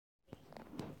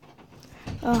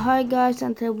Hi guys,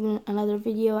 and today we're doing another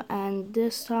video, and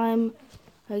this time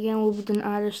again we'll be doing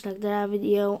another slugterra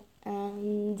video.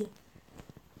 And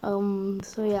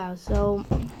so yeah,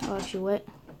 actually wait,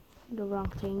 the wrong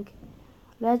thing.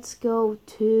 Let's go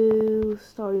to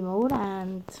story mode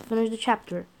and finish the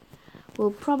chapter.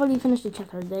 We'll probably finish the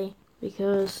chapter today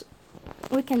because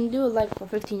we can do it like for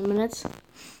 15 minutes.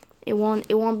 It won't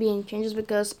be any changes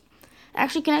because I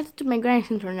actually connected to my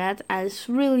granny's internet and it's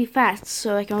really fast,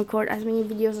 so I can record as many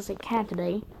videos as I can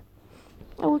today.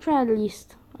 I will try at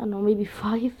least, I don't know, maybe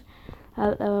 5.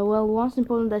 Well, once in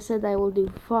Poland I said I will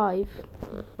do 5,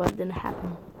 but it didn't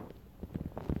happen.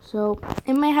 So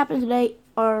it may happen today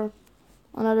or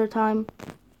another time.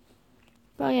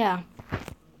 But yeah,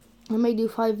 I may do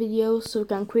 5 videos so we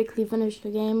can quickly finish the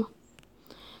game.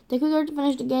 The quicker to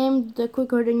finish the game, the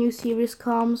quicker the new series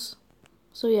comes.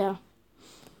 So yeah.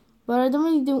 But I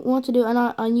don't really want to do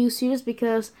a new series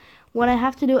because when I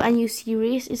have to do a new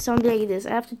series, it's something like this.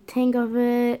 I have to think of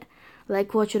it,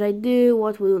 like what should I do,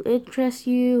 what will interest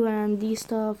you, and these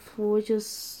stuff, which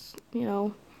is,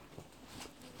 it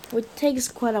takes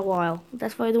quite a while.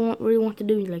 That's why I don't really want to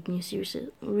do like new series.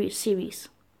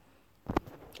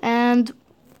 And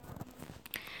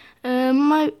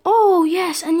oh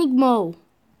yes, Enigmo.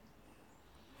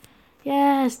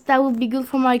 Yes, that would be good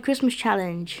for my Christmas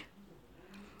challenge.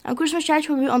 And Christmas challenge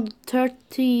will be on the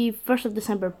 31st of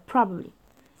December, probably.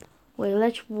 Wait,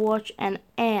 let's watch an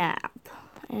ad.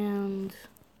 And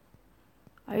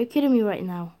are you kidding me right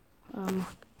now?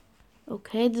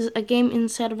 Okay, this is a game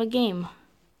inside of a game.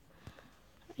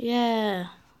 Yeah,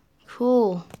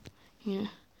 cool. Yeah,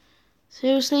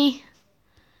 seriously,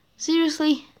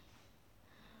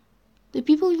 do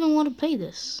people even want to play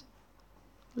this?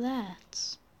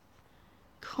 Let's.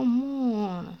 Come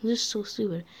on, this is so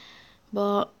stupid.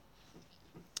 But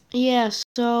yeah,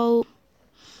 so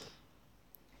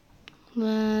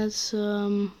let's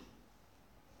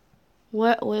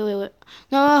wait.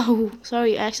 No,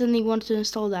 sorry, I accidentally wanted to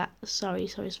install that. Sorry.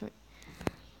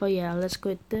 But yeah, let's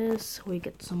quit this. We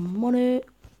get some money,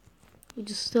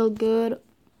 which is still good.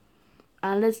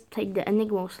 And let's take the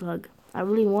Enigma slug. I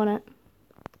really want it.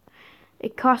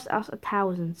 It cost us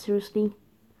 1,000, seriously,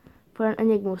 for an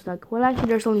Enigma slug. Well, actually,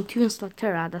 there's only 2 in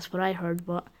slugterra. That's what I heard.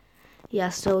 But yeah,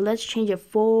 so let's change it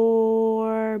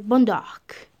for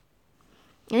Bundock.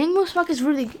 Enigma slug is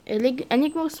really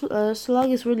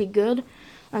good.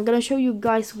 I'm gonna show you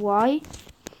guys why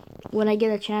when I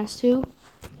get a chance to.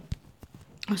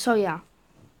 So yeah,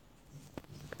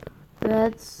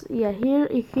 here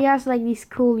he has like these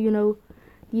cool,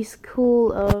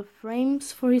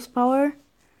 frames for his power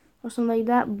or something like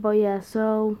that. But yeah,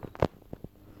 so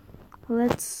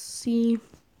let's see.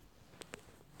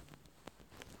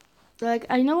 Like,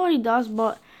 I know what he does,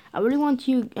 but I really want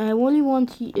you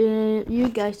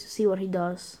guys to see what he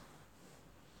does.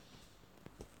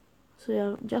 So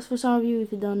yeah, just for some of you,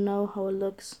 if you don't know how it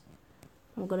looks,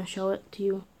 I'm gonna show it to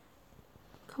you.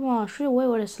 Come on, straight away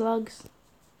with the slugs.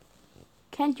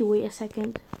 Can't you wait a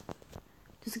second?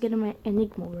 Just getting my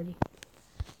Enigma ready.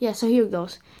 Yeah, so here it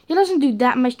goes. He doesn't do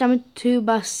that much damage too,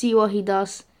 but see what he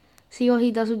does. See what he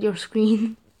does with your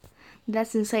screen.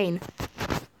 That's insane.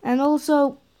 And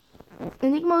also,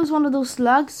 Enigma is one of those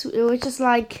slugs which is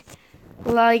like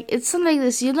it's something like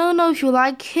this. You don't know if you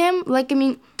like him. Like, I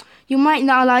mean, you might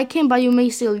not like him, but you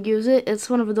may still use it. It's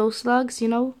one of those slugs,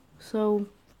 So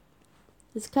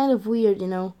it's kind of weird,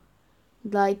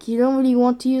 Like, you don't really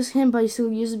want to use him, but you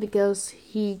still use it because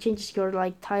he changes your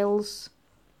like tiles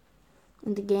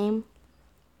in the game.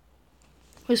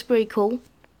 It's pretty cool,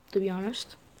 to be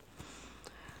honest.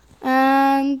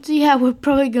 And yeah, we're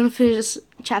probably gonna finish this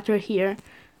chapter here.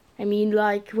 I mean,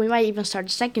 like, we might even start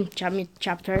the second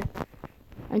chapter.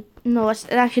 No, it's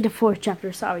actually the 4th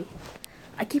chapter, sorry.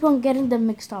 I keep on getting them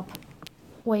mixed up.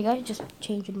 Wait, guys, just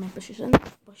changing my position.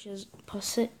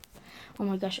 Oh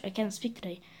my gosh, I can't speak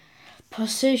today.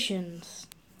 Positions.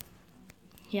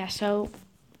 Yeah, so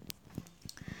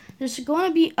there's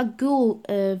gonna be a ghoul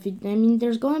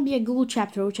there's gonna be a ghoul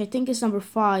chapter, which I think is number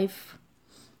 5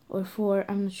 or 4,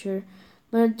 I'm not sure.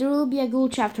 But there will be a ghoul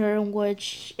chapter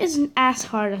which isn't as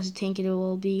hard as you think it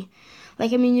will be.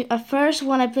 Like, I mean, at first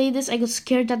when I played this, I got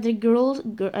scared that the ghouls,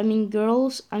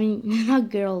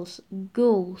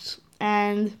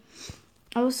 and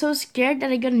I was so scared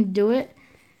that I couldn't do it.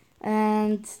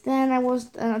 And then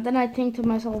I think to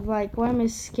myself, like, why am I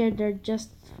scared?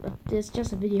 It's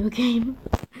just a video game.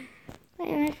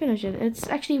 And I finished it. It's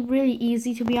actually really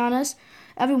easy, to be honest.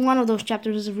 Every one of those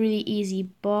chapters is really easy,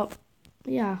 but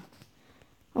yeah.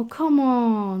 Oh, come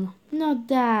on, not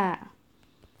that.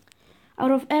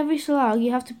 Out of every slug,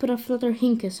 you have to put a flutter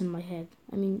hinkus in my head.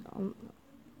 I mean,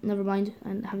 never mind. I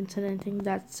haven't said anything.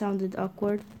 That sounded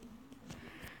awkward.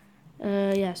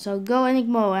 Yeah, so go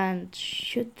Enigmo and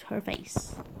shoot her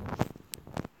face.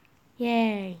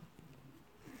 Yay.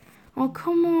 Oh,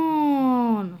 come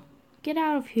on. Get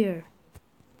out of here.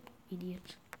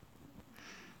 Idiot.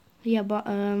 Yeah, but,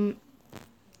 oh,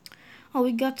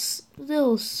 we got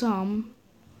still some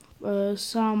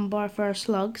bar for our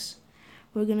slugs.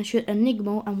 We're gonna shoot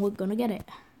Enigmo and we're gonna get it.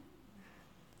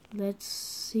 Let's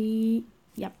see.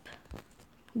 Yep.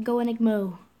 Go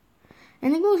Enigmo.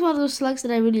 Enigmo is one of those slugs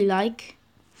that I really like.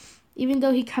 Even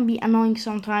though he can be annoying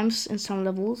sometimes in some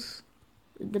levels.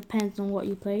 It depends on what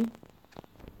you play.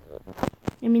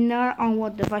 I mean, not on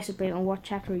what device you play, on what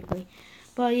chapter you play.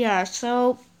 But yeah,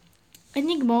 so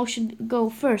Enigmo should go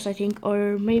first, I think,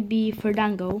 or maybe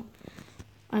Ferdango.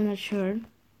 I'm not sure.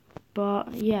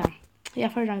 But yeah. Yeah,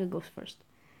 Ferdango goes first.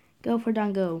 Go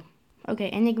Ferdango.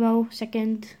 Okay, Enigmo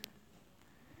second.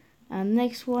 And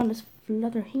next one is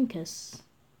Flutterhinkus.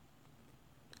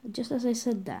 Just as I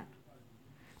said that.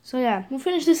 So yeah, we'll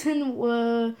finish this in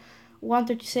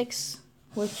 136,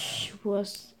 which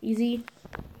was easy.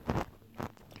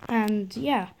 And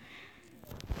yeah.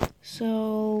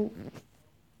 So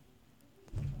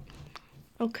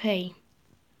okay.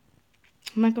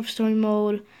 Minecraft Story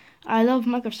Mode. I love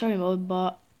Minecraft Story Mode,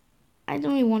 but I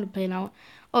don't really want to play now.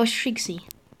 Oh, Shrixie.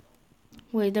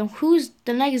 Wait, then who's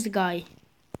the next guy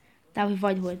that we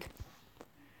fight with?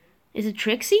 Is it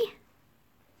Trixie?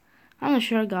 I'm not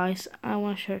sure, guys. I'm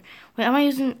not sure. Wait, am I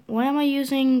using? Why am I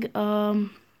using?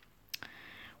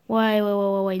 Wait.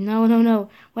 No.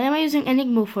 Why am I using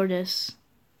Enigma for this?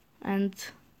 And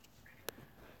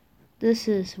this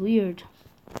is weird.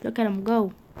 Look at him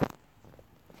go.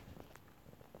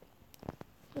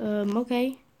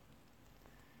 Okay.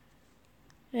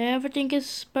 Everything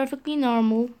is perfectly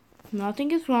normal.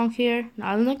 Nothing is wrong here.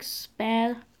 Nothing looks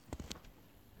bad.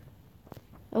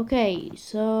 Okay,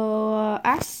 so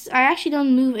I actually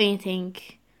don't move anything.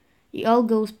 It all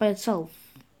goes by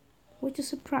itself, which is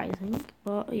surprising.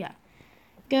 But yeah,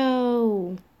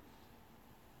 go.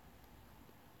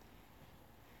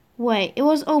 Wait, it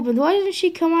was open. Why didn't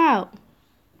she come out?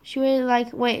 She would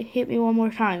like, wait, hit me one more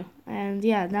time, and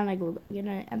yeah, then I go,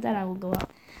 and then I will go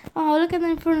out. Oh, look at the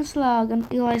infernal slug on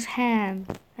Eli's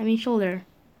hand. I mean shoulder.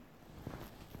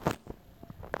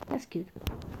 That's cute.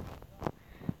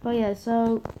 But yeah,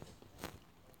 so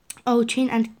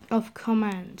chain of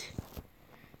command.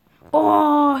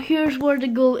 Oh, here's where the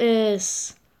goal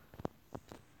is.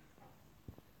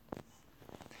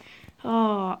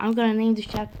 Oh, I'm gonna name this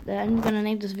chapter. I'm gonna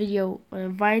name this video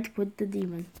 "Fight with the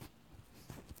Demon."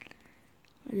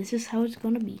 This is how it's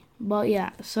gonna be. But yeah,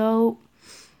 so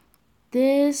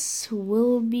this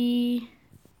will be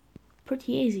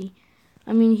pretty easy.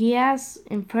 I mean, he has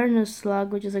Inferno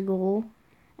Slug, which is a goal,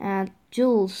 and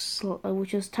Jules,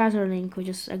 which is Tetherlink, which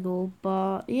is a goal.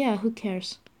 But yeah, who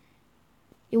cares?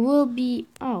 It will be.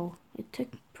 Oh, it took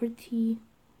pretty.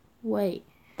 Wait.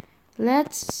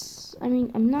 I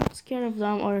mean, I'm not scared of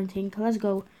them or anything. Let's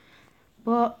go.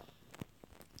 But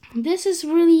this is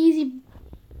really easy.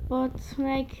 But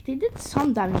like, they did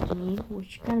some damage to me,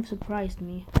 which kind of surprised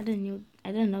me. I didn't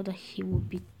know that he would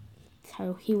do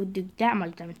that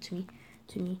much damage to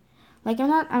me. Like,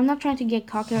 I'm not trying to get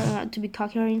cocky to be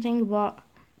cocky or anything, but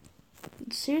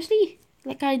seriously,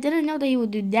 like, I didn't know that he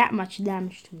would do that much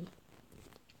damage to me.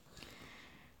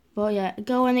 But yeah,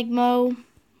 go Enigmo.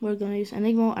 We're gonna use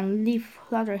Enigma and leave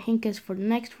Flutterhinkus for the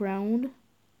next round.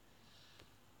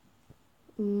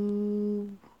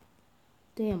 Damn.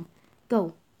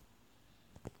 Go.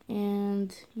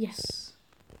 And yes.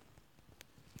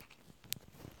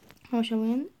 How shall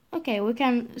we end? Okay, we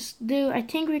can do. I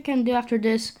think we can do after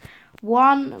this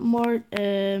one more.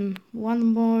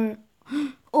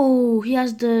 Oh, he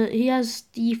has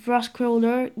the frost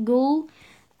crawler goal,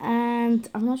 and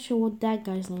I'm not sure what that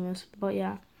guy's name is, but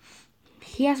yeah.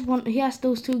 He has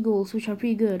those two goals, which are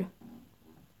pretty good.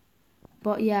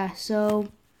 But yeah, so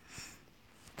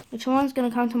if someone's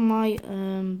gonna come to my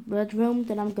bedroom,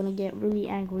 then I'm gonna get really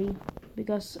angry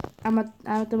because I'm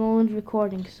at the moment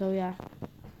recording. So yeah.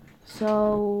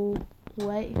 So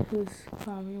wait, who's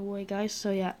coming away, guys?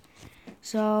 So yeah.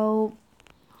 So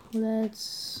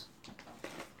let's.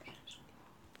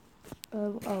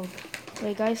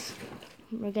 Wait, guys.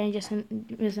 We're getting just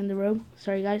in the room.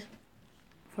 Sorry, guys,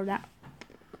 for that.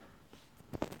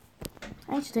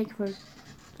 I need to thank her.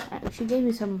 She gave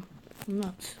me some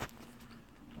nuts.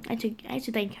 I need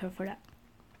to thank her for that.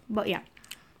 But yeah,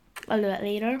 I'll do that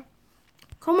later.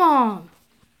 Come on!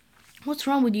 What's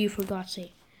wrong with you, for God's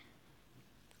sake?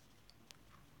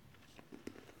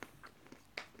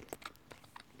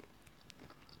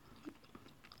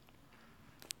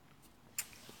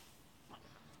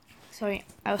 Sorry,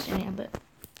 I was saying a bit.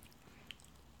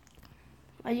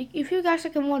 If you guys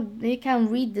you can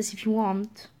read this if you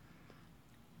want.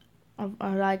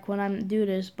 Like when I do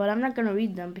this, but I'm not gonna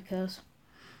read them because,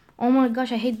 oh my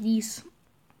gosh, I hate these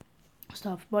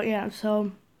stuff. But yeah,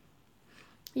 so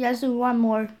yeah, let's do one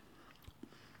more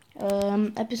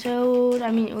episode.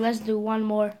 I mean, let's do one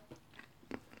more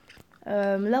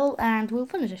level, and we'll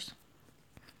finish this.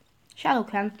 Shadow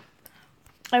Clan.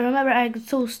 I remember I got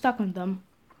so stuck on them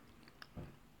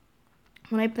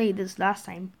when I played this last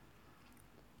time.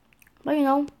 But you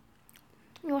know,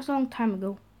 it was a long time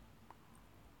ago.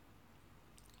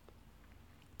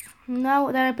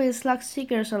 Now that I play Slug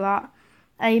Seekers a lot,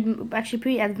 I'm actually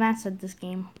pretty advanced at this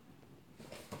game.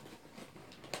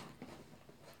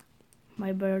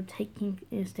 My bird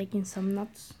is taking some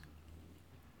nuts.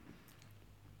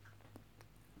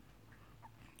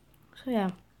 So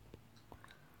yeah.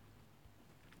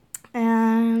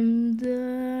 And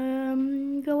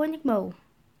go Enigmo.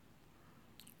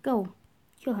 Go.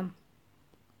 Kill him.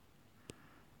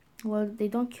 Well, they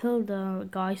don't kill the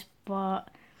guys, but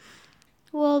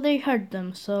well, they hurt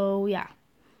them, so yeah.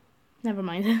 Never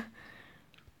mind.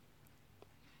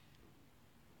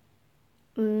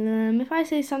 If I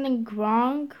say something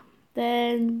wrong,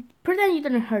 then pretend you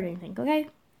didn't hurt anything, okay?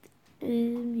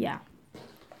 Yeah.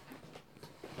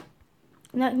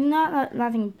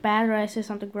 Nothing bad, or I say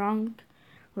something wrong,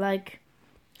 like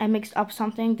I mixed up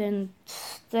something,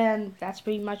 then that's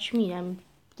pretty much me.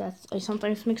 I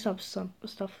sometimes mix up some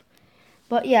stuff.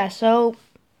 But yeah, so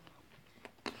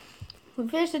we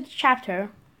finished the chapter,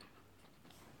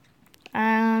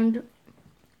 and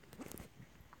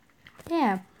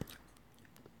yeah,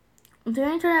 the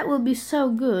internet will be so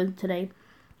good today.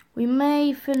 We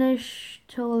may finish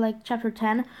till like chapter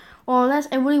 10, or unless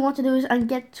I really want to do is and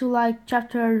get to like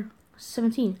chapter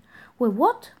 17. Wait,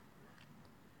 what?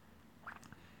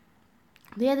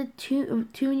 They added two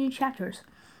new chapters.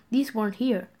 These weren't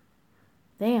here.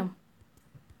 Damn.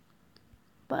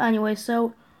 But anyway,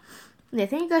 so yeah,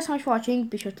 thank you guys so much for watching.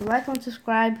 Be sure to like and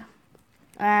subscribe.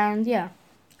 And yeah,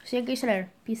 see you guys later.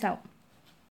 Peace out.